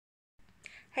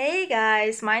Hey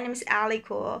guys, my name is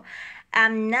Aliko.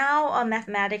 I'm now a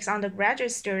mathematics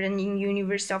undergraduate student in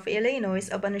University of Illinois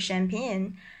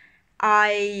Urbana-Champaign.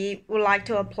 I would like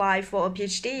to apply for a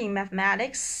PhD in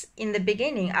mathematics. In the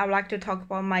beginning, I would like to talk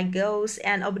about my goals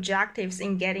and objectives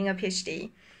in getting a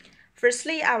PhD.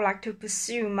 Firstly, I would like to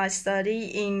pursue my study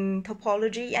in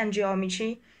topology and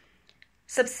geometry,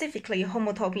 specifically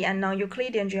homotopy and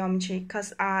non-Euclidean geometry,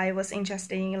 because I was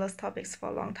interested in those topics for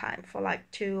a long time, for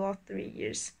like 2 or 3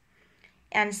 years.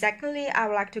 And secondly, I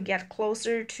would like to get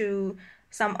closer to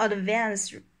some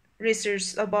advanced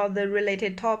research about the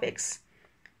related topics.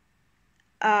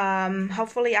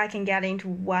 Hopefully, I can get into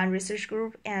one research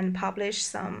group and publish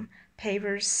some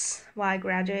papers while I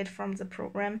graduate from the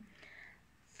program.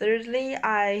 Thirdly,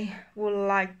 I would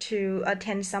like to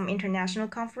attend some international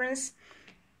conference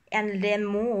and then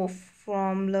move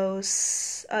from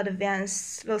those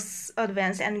advanced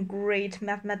and great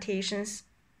mathematicians.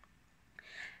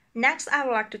 Next, I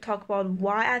would like to talk about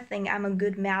why I think I'm a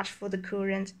good match for the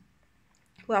current.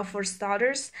 Well, for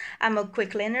starters, I'm a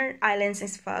quick learner. I learn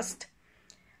things fast,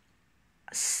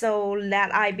 so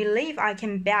that I believe I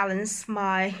can balance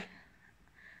my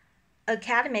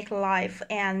academic life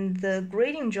and the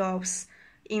grading jobs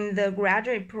in the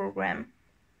graduate program.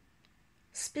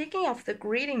 Speaking of the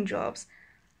grading jobs,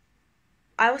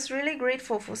 I was really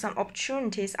grateful for some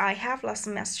opportunities I have last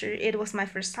semester. It was my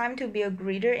first time to be a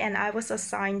grader, and I was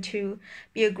assigned to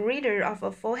be a grader of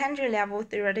a 400 level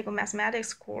theoretical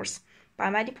mathematics course by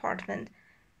my department.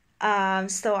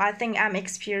 So I think I'm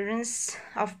experienced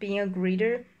of being a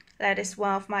grader. That is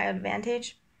one of my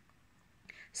advantage.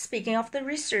 Speaking of the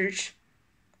research,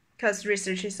 because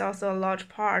research is also a large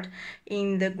part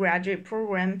in the graduate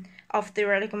program of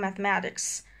theoretical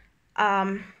mathematics.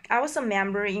 I was a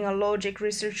member in a logic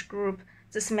research group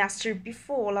the semester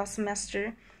before last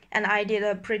semester, and I did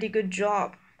a pretty good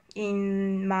job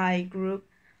in my group.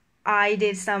 I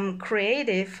did some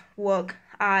creative work.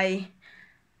 I'm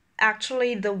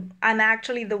actually the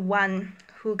one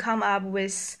who come up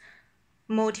with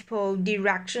multiple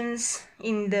directions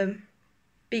in the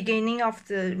beginning of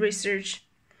the research,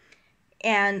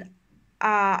 and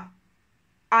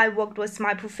I worked with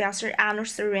my professor Arnold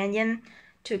Saranian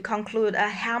to conclude a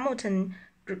Hamilton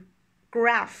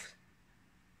graph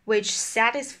which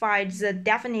satisfied the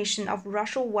definition of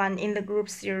Russell 1 in the group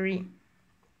theory.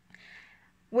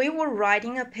 We were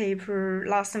writing a paper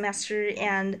last semester,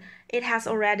 and it has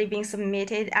already been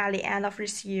submitted at the end of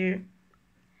this year.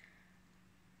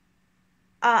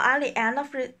 At the end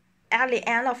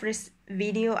of this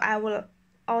video, I would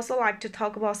also like to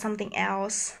talk about something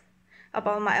else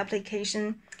about my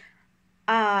application.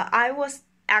 I was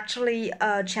actually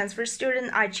a transfer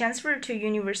student. I transferred to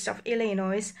University of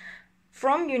Illinois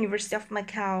from University of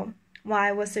Macau while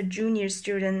I was a junior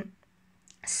student.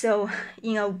 So,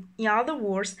 in other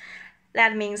words,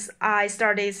 that means I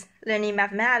started learning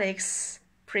mathematics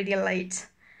pretty late.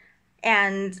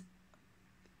 And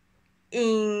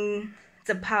in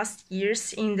the past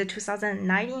years, in the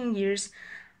 2019 years,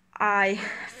 I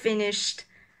finished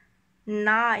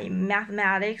 9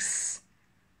 mathematics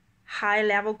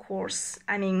high-level course,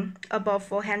 above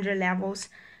 400 levels,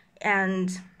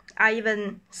 and I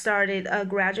even started a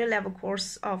graduate level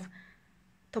course of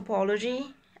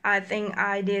topology. I think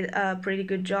I did a pretty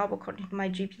good job according to my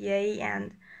GPA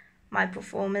and my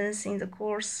performance in the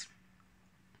course.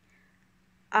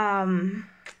 I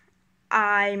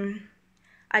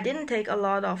didn't take a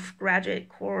lot of graduate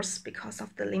course because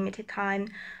of the limited time,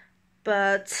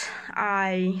 but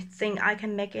I think I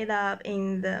can make it up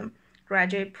in the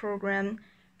graduate program,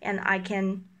 and I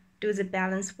can do the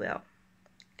balance well.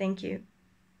 Thank you.